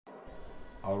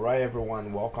Alright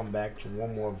everyone, welcome back to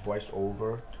one more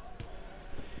voiceover.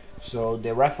 So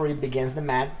the referee begins the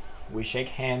match, we shake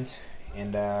hands,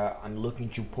 and I'm looking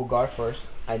to pull guard first.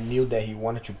 I knew that he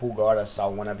wanted to pull guard. I saw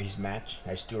one of his match,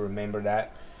 I still remember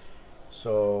that.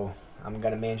 So I'm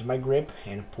gonna manage my grip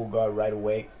and pull guard right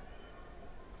away.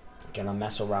 Cannot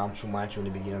mess around too much in the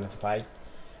beginning of the fight.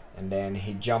 And then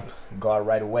he jumped guard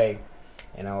right away,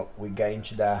 and we got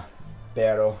into the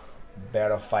battle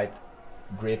fight,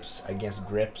 grips against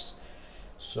grips.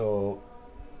 So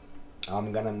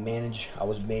I'm gonna manage. I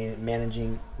was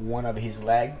managing one of his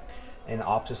leg and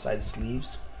opposite side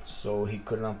sleeves, so he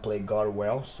could not play guard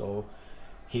well. So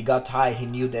he got tired. He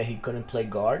knew that he couldn't play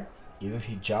guard even if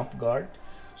he jumped guard.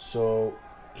 So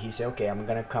he said, okay, I'm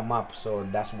gonna come up. So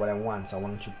that's what I want. So I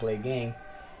wanted to play game,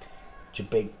 to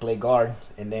play guard,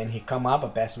 and then he come up. I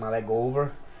pass my leg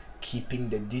over, keeping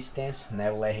the distance,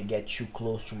 never let him get too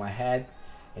close to my head.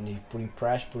 And he putting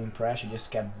pressure, just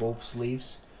kept both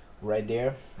sleeves right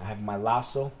there. I have my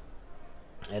lasso,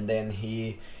 and then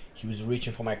he was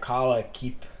reaching for my collar. I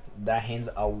keep that hands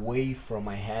away from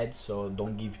my head, so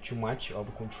don't give too much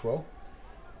of control,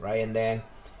 right? And then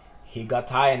he got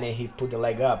tired, and then he put the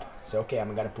leg up. So okay,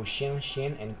 I'm gonna push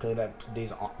shin and clear up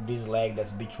this leg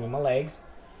that's between my legs,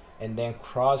 and then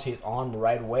cross his arm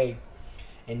right away.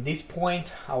 In this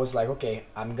point, I was like, okay,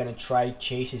 I'm gonna try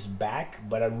chase his back,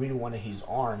 but I really wanted his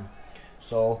arm.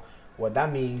 So what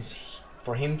that means,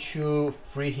 for him to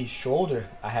free his shoulder,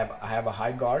 I have a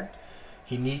high guard.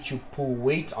 He needs to pull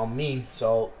weight on me,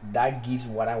 so that gives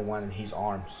what I wanted, his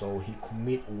arm. So he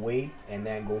commit weight and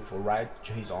then go for right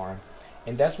to his arm,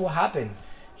 and that's what happened.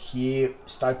 He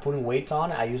started putting weight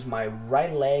on. I used my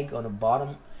right leg on the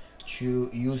bottom to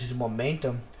use his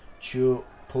momentum to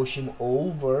push him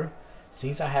over.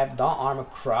 Since I have the arm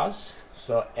across,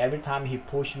 so every time he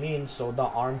pushed me in, so the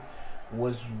arm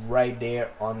was right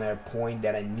there on a point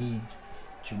that I need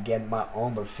to get my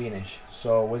armbar finish.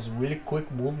 So it was really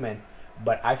quick movement,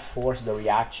 but I forced the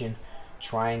reaction,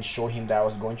 try and show him that I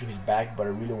was going to his back, but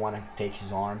I really want to take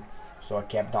his arm. So I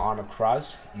kept the arm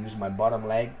across, used my bottom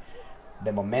leg.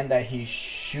 The moment that he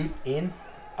shoot in,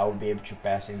 I will be able to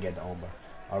pass and get the armbar.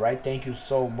 Alright, thank you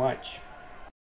so much.